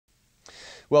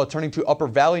Well, turning to Upper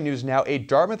Valley news now, a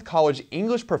Dartmouth College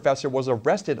English professor was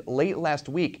arrested late last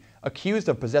week, accused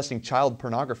of possessing child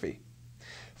pornography.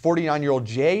 49-year-old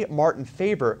J. Martin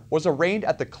Favor was arraigned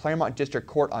at the Claremont District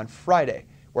Court on Friday,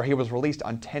 where he was released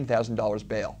on $10,000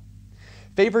 bail.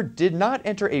 Favor did not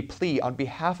enter a plea on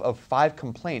behalf of 5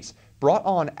 complaints brought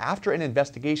on after an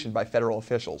investigation by federal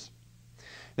officials.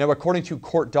 Now, according to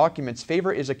court documents,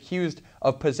 Favor is accused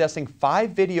of possessing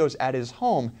 5 videos at his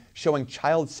home showing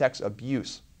child sex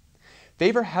abuse.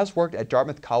 Favor has worked at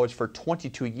Dartmouth College for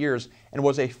 22 years and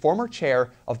was a former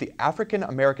chair of the African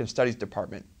American Studies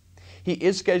Department. He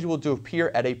is scheduled to appear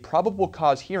at a probable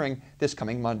cause hearing this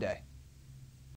coming Monday.